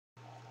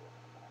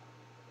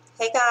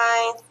Hey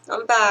guys,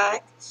 I'm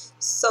back.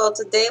 So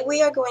today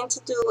we are going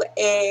to do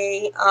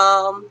a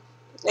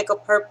like a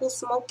purple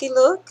smoky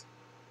look.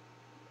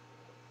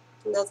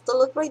 And that's the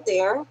look right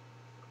there.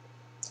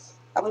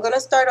 I'm gonna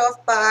start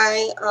off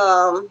by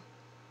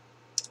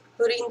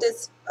putting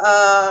this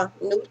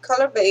nude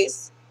color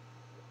base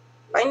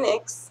by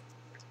NYX.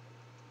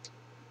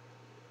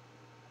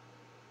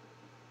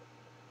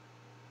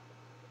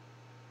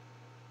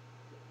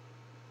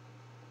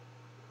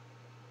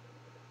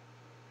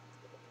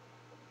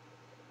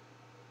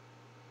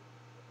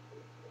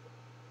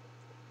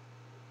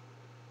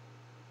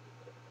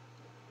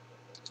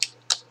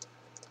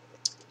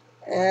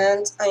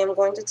 And I am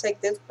going to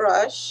take this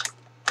brush,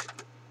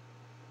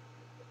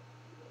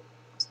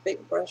 this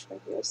big brush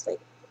right here. It's like,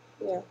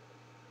 yeah,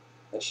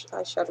 this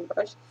eyeshadow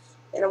brush.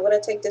 And I'm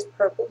gonna take this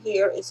purple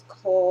here. It's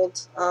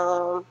called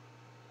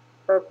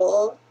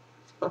Purple.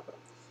 And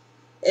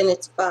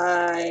it's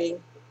by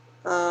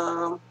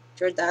Jordana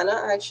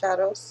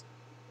eyeshadows,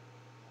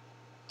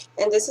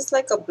 and this is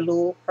like a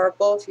blue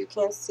purple, if you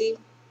can't see.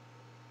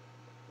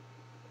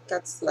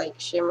 That's like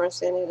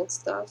shimmers in it and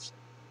stuff.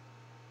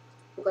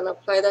 I'm gonna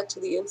apply that to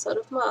the inside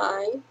of my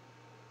eye.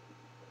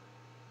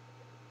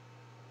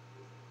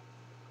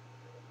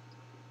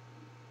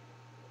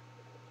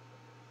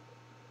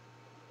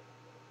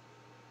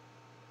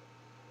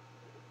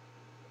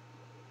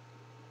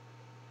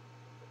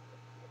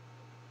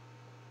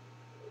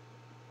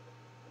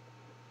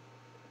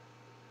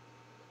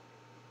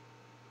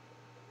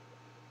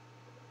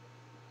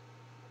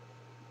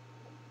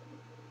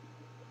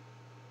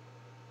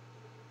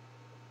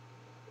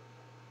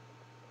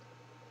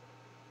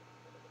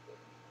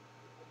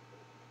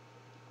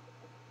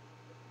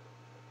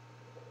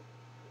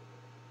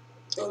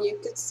 And you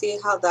could see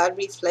how that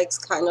reflects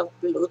kind of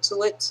blue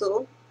to it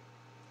too.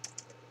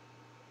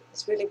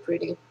 It's really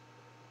pretty.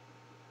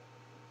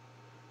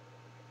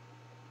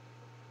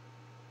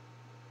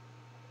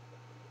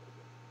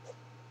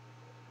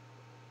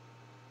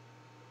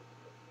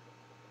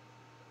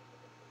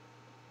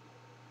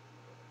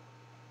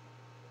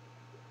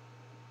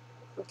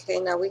 Okay,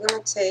 now we're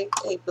gonna take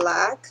a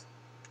black,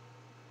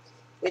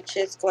 which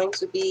is going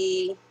to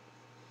be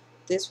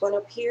this one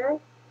up here,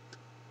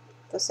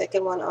 the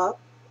second one up.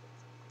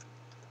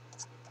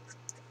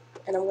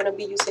 And I'm gonna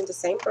be using the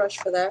same brush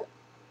for that.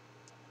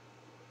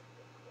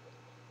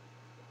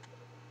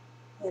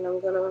 And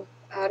I'm gonna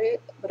add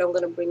it, but I'm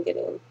gonna bring it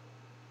in.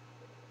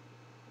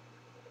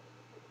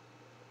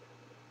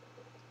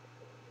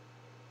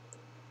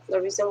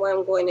 The reason why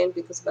I'm going in,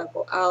 because if I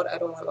go out, I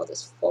don't want all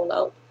this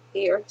fallout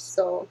here.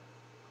 So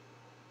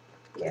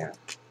yeah,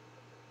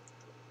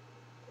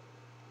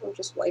 I'm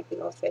just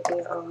wiping off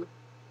any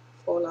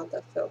fallout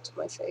that fell to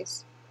my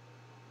face.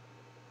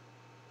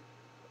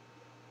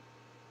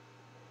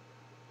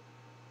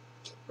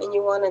 And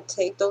you want to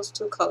take those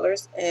two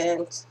colors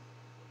and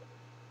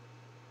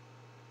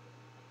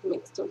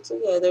mix them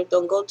together.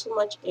 Don't go too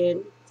much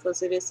in,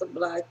 because it is a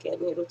black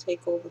and it'll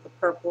take over the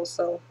purple.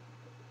 So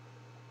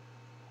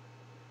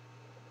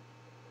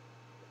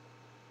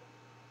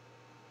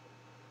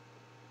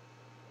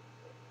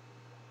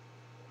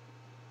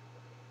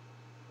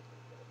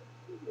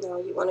now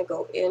you want to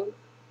go in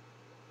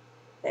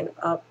and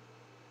up.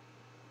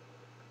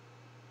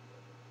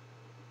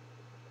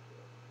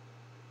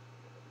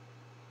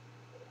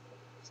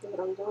 See what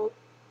I'm doing?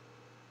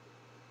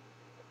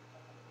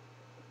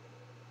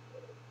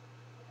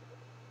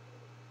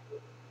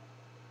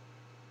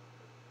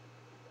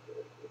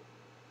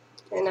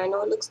 And I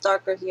know it looks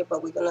darker here,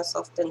 but we're gonna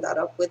soften that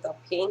up with a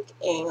pink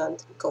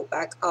and go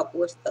back up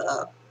with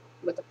the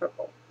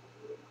purple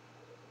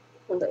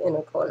in the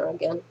inner corner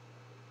again.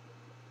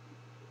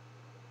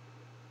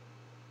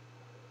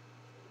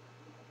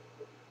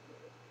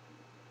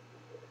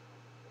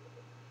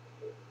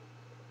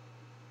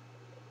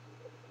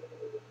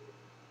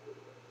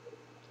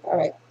 All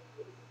right.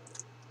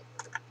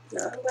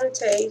 Now I'm gonna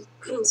take,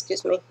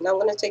 excuse me. Now I'm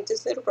gonna take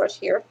this little brush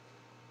here,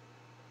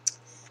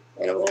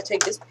 and I'm gonna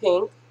take this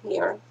pink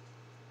here.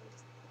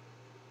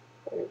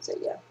 Where is it?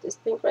 Yeah, this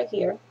pink right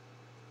here.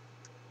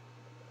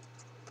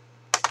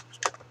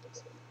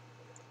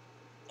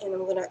 And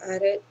I'm gonna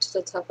add it to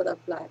the top of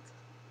that black,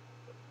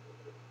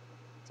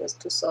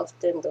 just to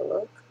soften the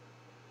look.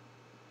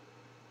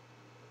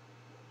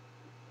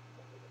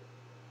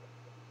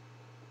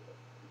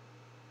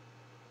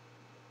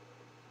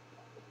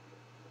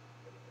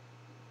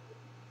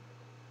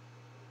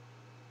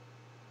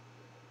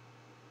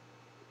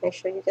 Make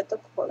sure you get the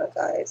corner,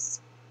 guys.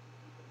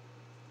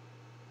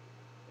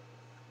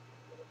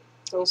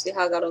 And you see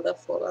how I got all that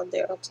fallout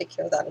there? I'll take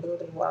care of that in a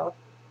little while.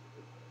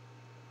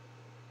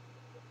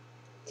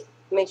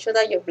 Make sure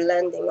that you're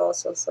blending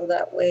also, so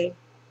that way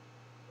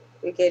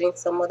you're getting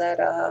some of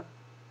that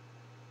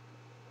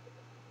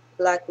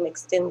black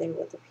mixed in there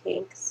with the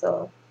pink.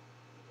 So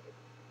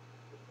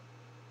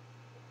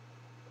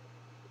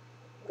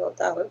go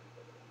down.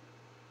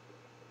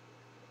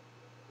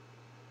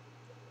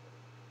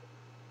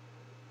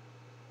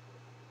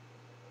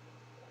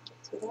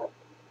 See that?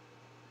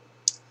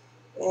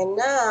 And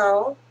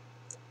now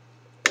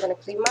going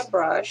to clean my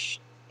brush,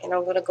 and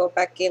I'm going to go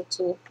back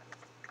into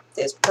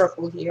this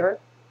purple here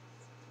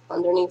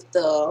underneath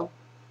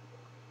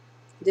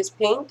this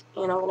pink,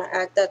 and I'm going to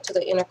add that to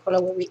the inner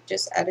corner where we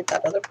just added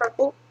that other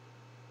purple,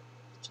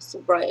 just to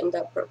brighten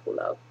that purple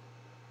up.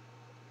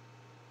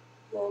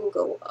 Then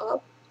go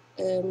up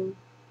and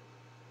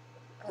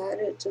add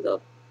it to the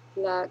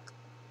black.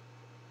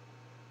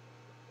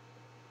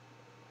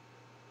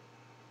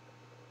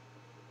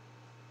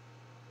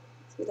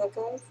 See that,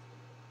 guys?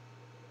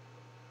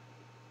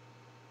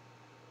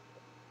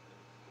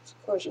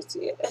 Of course you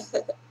see it.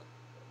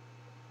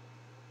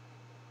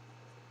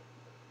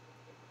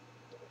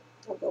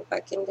 I'll go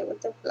back in there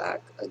with the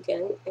black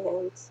again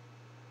and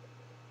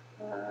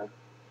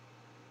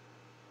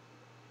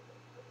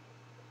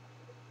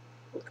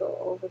go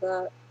over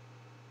that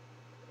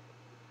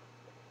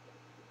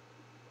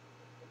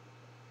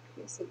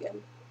piece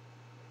again.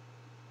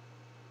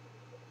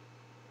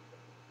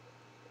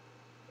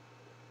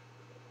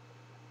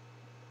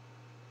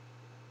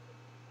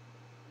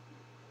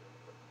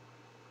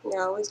 Yeah,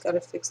 I always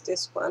gotta fix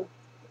this one.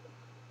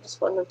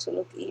 Just want them to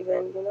look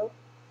even, you know?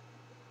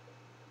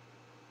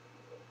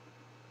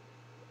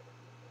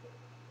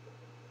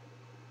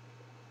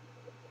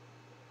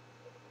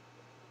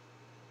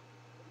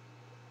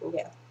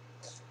 Yeah.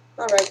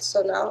 Alright,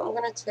 so now I'm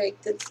gonna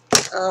take this,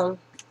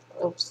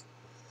 oops,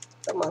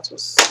 the mouse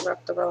was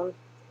wrapped around.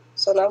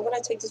 So now I'm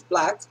gonna take this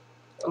black,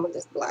 I'm with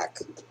this black.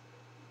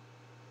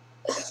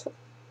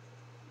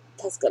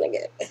 That's gonna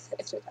get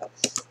it out.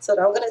 So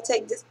now I'm gonna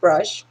take this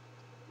brush,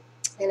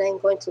 and I'm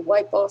going to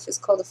wipe off, it's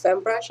called a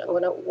fan brush. I'm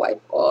gonna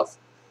wipe off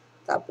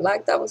that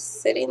black that was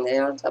sitting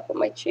there on top of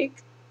my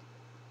cheek.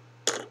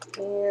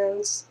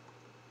 And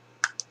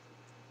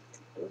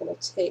I'm gonna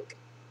take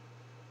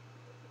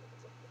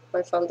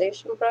my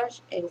foundation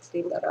brush and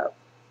clean that up.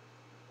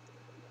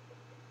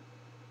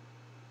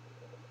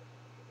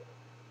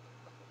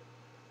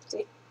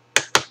 See?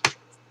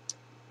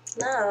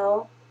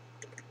 Now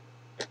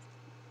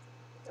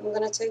I'm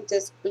gonna take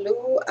this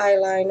blue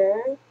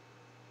eyeliner.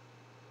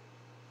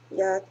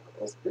 Yeah,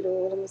 it's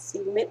blue. Let me see.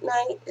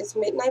 Midnight. It's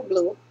midnight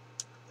blue.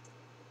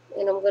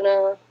 And I'm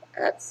gonna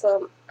add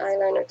some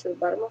eyeliner to the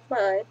bottom of my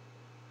eye.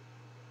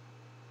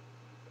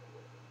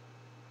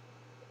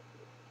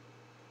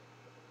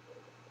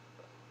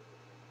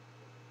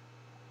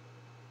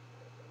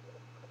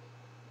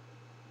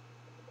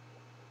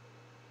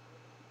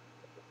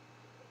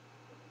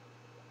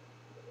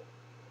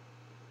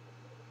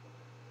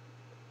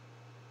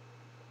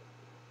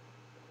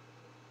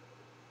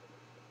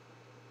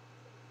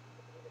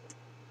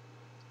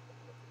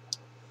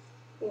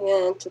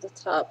 And to the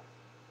top.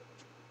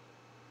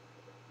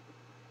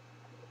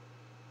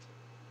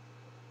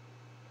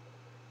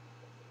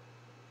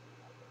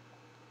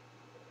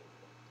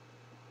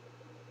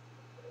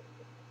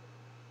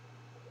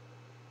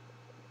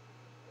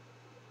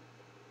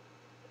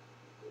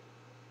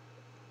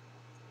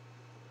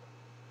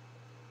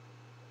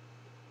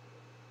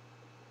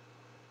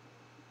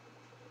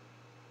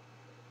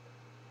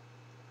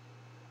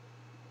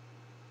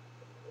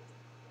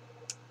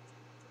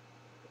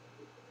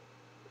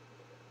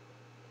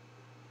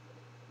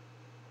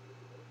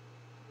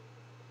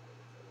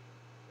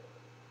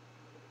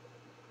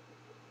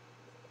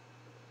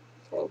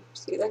 Okay,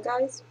 see that,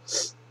 guys?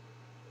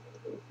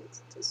 Let me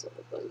fix this up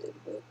a little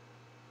bit.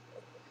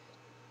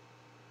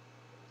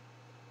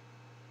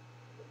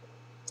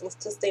 It's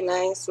just a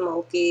nice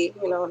smoky,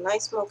 you know,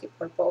 nice smoky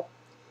purple.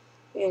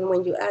 And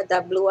when you add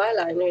that blue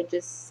eyeliner, it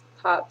just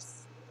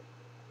pops.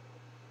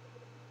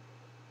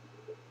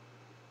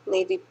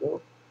 Navy blue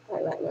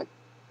eyeliner.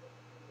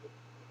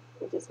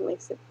 It just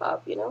makes it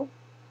pop, you know?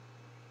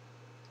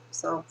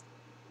 So,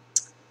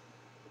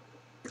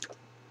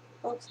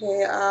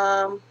 okay,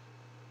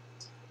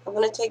 I'm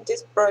going to take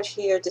this brush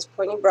here, this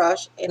pointy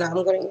brush, and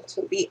I'm going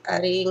to be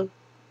adding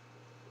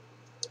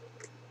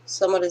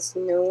some of this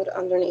nude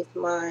underneath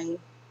my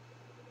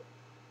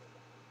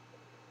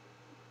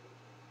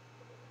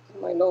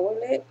lower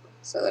lid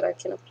so that I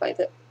can apply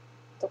the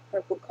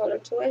purple color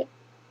to it.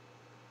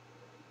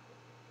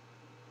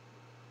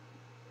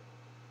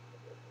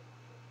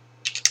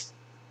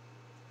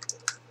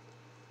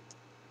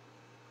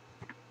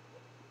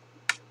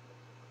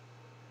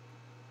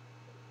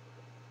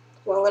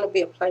 Well, I'm going to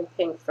be applying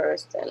pink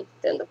first and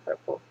then the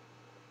purple.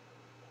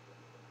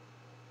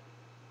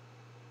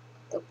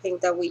 The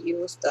pink that we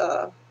used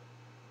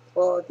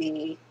for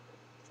the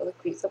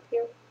crease up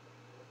here.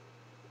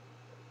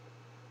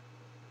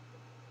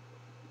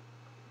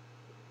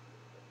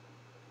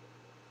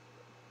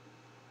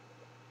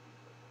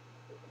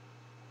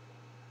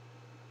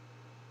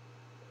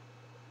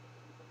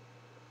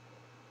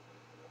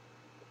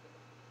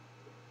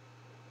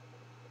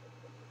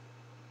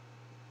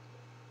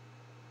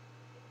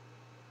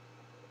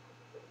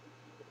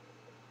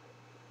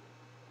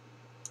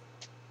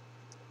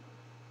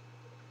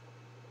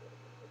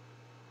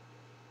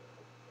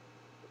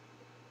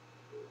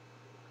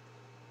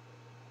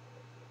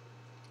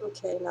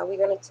 Okay, now we're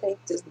going to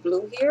take this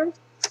blue here.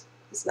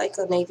 It's like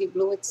a navy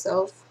blue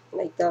itself,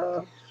 like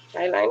the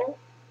eyeliner.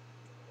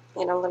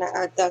 And I'm going to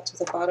add that to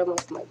the bottom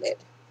of my lid.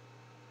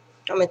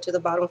 I mean to the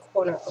bottom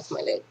corner of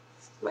my lid.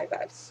 My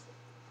bad.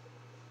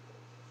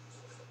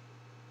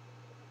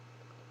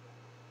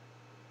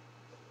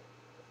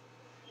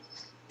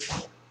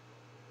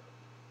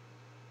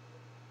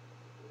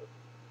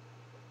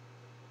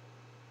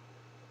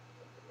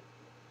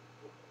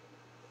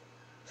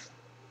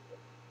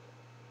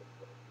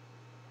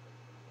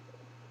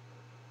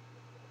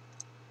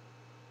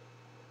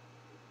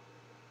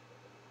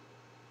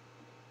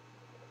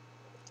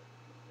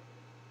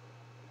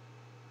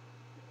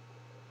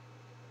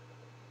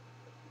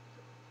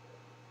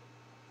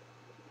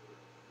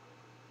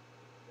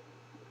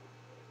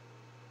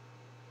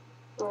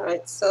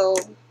 Alright, so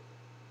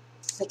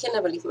I can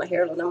never leave my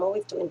hair alone. I'm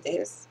always doing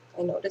this.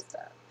 I noticed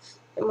that.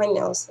 And my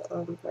nails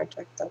are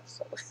jacked up,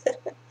 so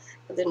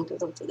I didn't do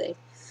them today.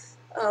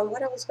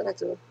 What I was going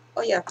to do?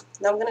 Oh yeah,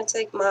 now I'm going to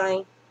take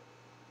my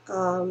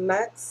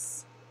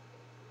Max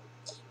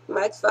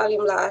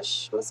Volume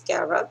Lash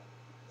Mascara.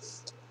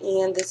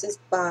 And this is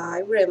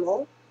by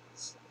Rimmel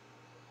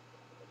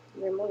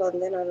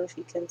London. I don't know if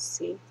you can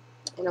see.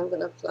 And I'm going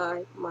to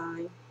apply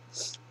my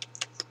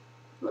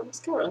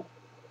mascara.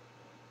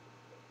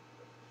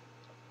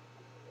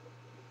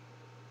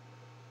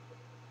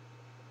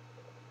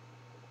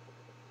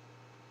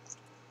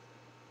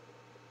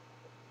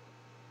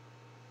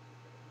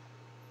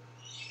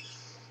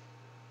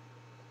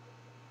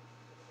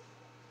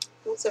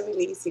 It's a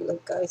really easy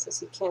look, guys,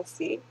 as you can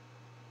see.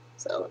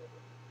 So,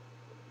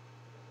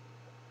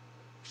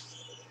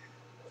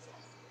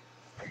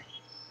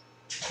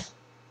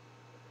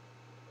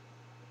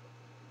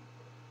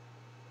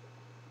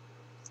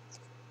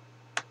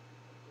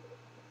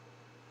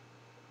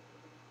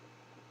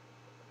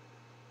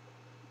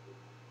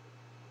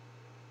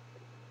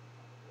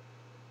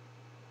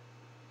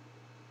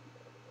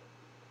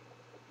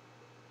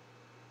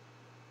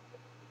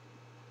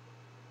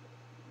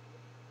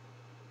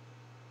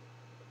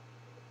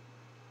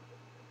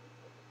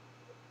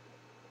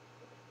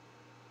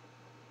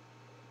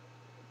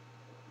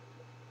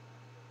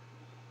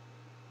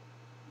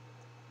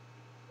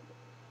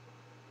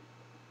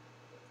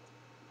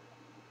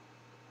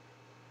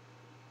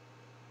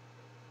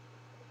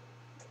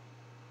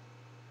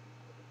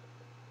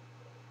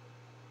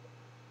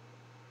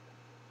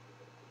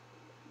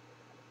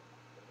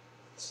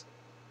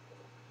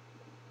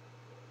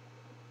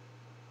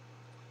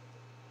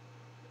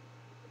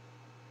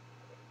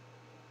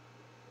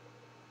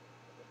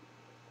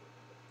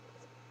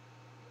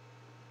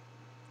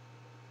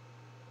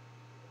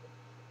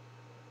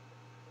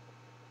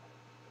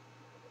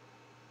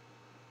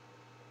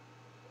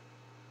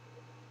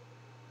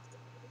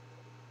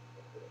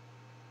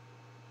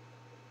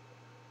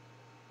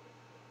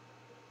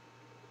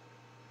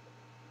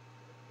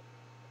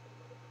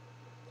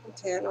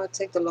 okay, I know it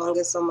take the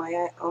longest on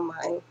my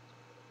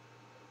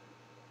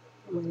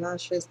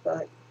lashes,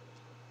 but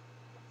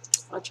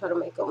I'll try to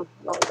make them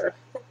longer.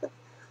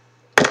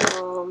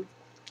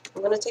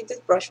 I'm gonna take this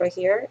brush right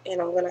here,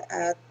 and I'm gonna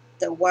add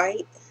the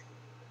white,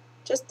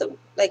 just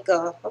like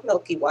a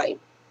milky white,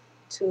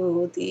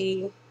 to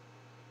the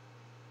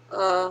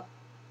uh,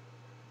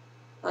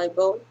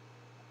 eyeball.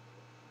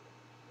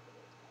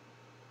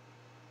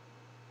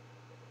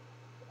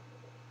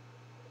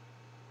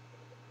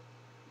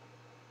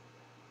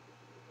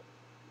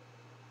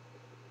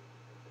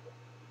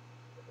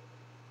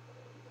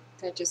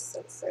 That just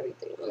sets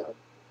everything, you know.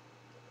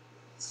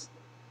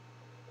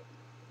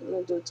 I'm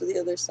gonna do it to the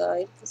other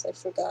side because I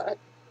forgot.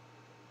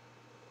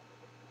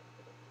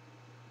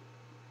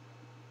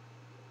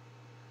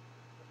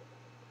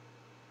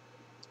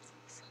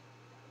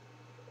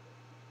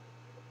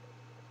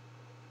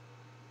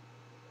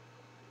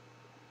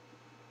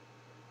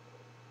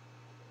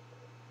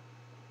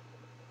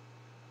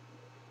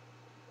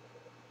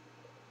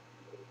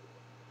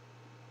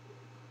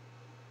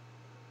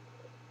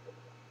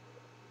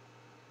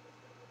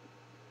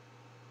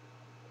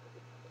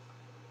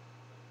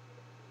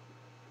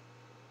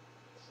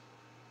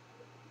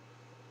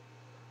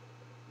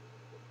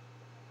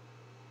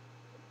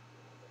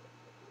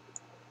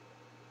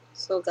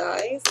 So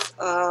guys,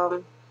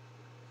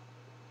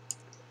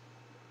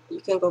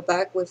 you can go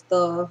back with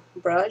the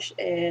brush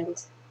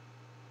and,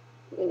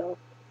 you know,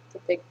 the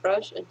big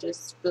brush, and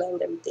just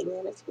blend everything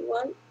in if you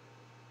want.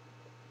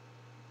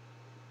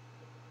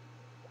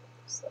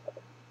 So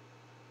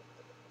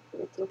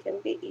everything can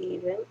be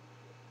even.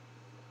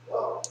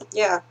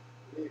 Yeah.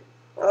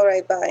 All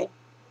right. Bye.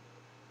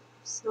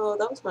 So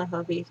that was my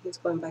hubby. He's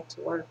going back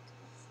to work.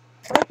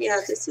 But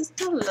yeah, this is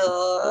the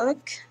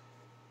look.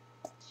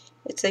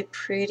 It's a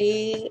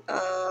pretty.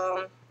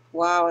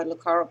 Wow, I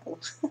look horrible.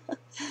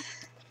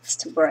 It's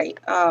too bright.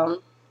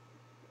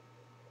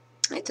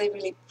 It's a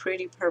really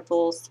pretty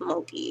purple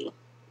smoky.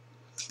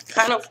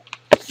 Kind of,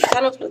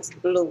 kind of looks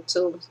blue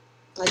too.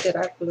 I did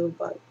add blue,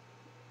 but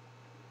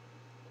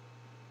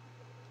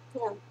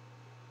yeah.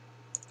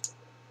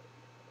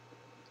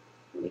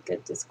 Let me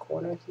get this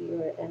corner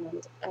here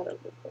and add a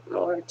little bit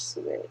more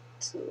to it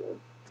to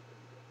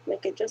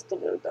make it just a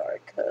little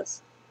dark,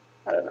 because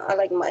I don't know, I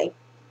like my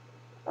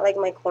I like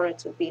my corner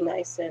to be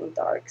nice and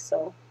dark,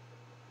 so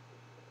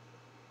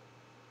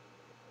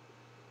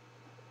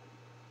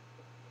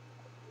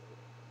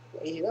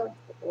there you go.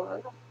 Voila.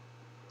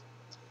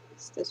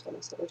 This one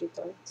is already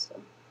dark, so.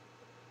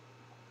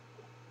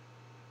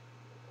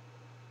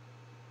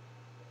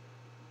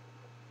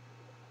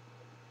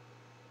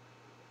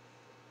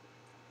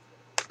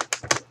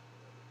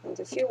 And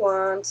if you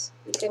want,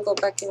 you can go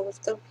back in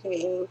with the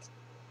pink.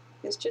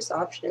 It's just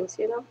options,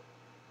 you know?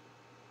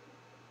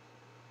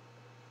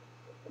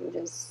 And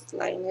just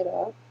line it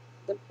up,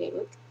 the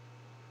pink.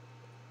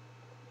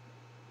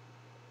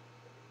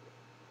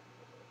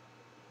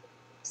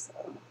 So,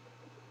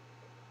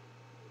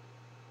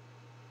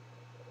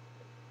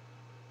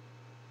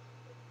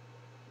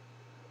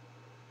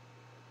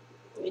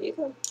 there you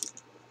go.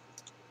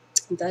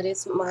 That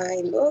is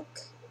my look.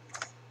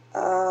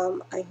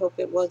 I hope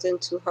it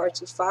wasn't too hard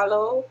to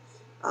follow.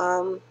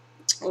 Um,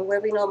 I'm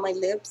wearing on my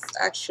lips,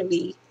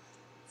 actually.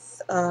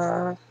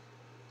 Uh,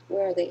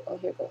 where are they? Oh,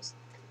 here goes.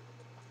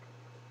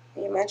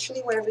 I'm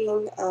actually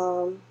wearing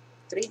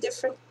three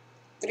different,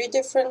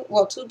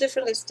 well, two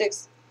different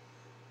lipsticks.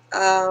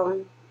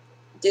 Um,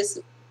 this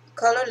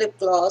color lip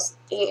gloss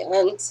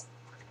and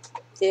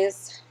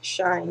this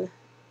shine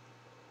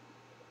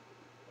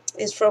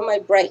is from my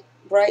bright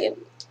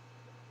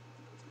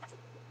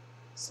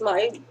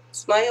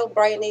smile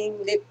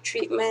brightening lip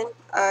treatment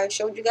I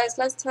showed you guys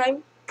last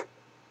time.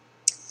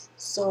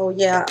 So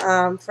yeah,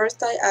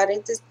 first I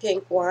added this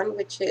pink one,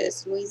 which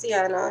is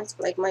Louisiana. It's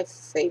like my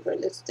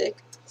favorite lipstick.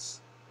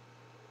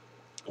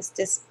 It's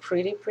this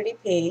pretty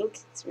pink.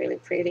 It's really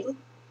pretty.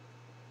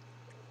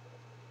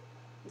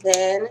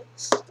 Then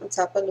on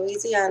top of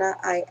Louisiana,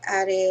 I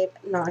added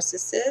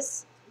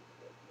Narcissus,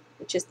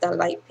 which is the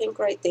light pink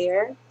right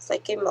there. It's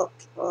like a milk.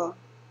 Well,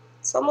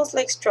 it's almost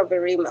like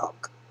strawberry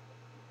milk.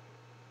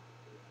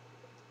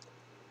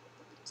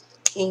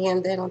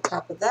 And then on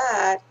top of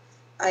that,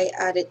 I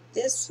added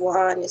this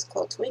one. It's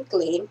called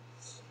Twinkling,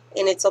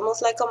 and it's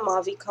almost like a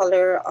mauve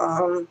color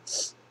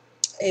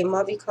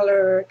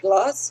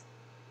gloss.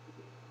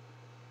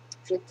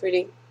 Really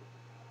pretty.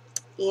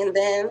 And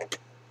then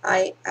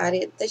I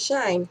added the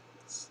shine,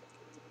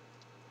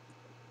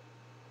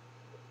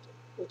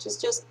 which is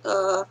just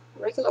a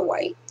regular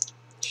white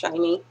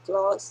shiny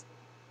gloss,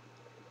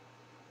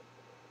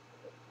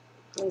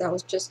 and that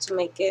was just to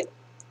make it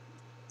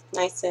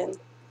nice and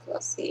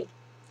glossy.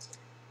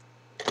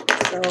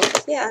 So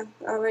yeah,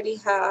 I already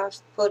have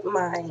put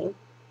my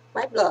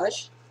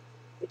blush,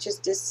 which is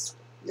this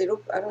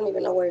little, I don't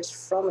even know where it's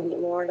from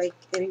anymore, like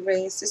it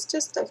erased. It's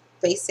just a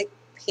basic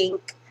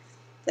pink,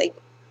 like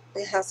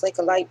it has like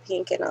a light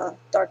pink and a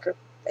darker,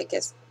 I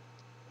guess,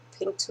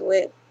 pink to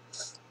it.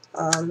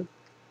 Um,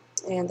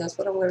 and that's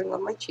what I'm wearing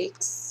on my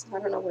cheeks. I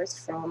don't know where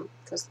it's from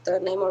because the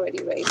name already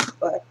erased,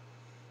 but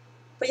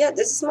yeah,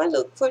 this is my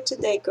look for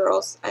today,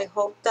 girls. I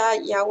hope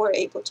that y'all were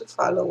able to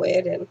follow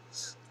it, and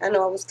I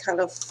know I was kind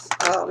of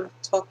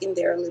talking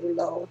there a little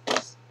low.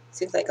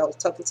 Seems like I was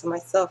talking to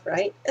myself,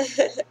 right?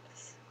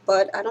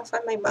 But I don't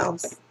find my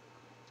mouse.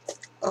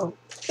 Oh.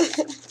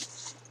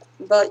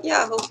 But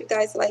yeah, I hope you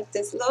guys like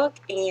this look,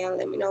 and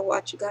let me know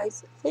what you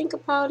guys think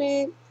about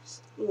it.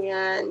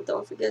 And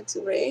don't forget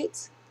to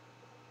rate,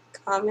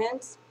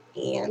 comment,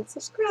 and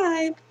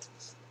subscribe.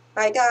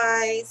 Bye,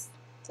 guys.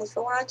 Thanks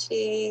for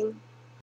watching.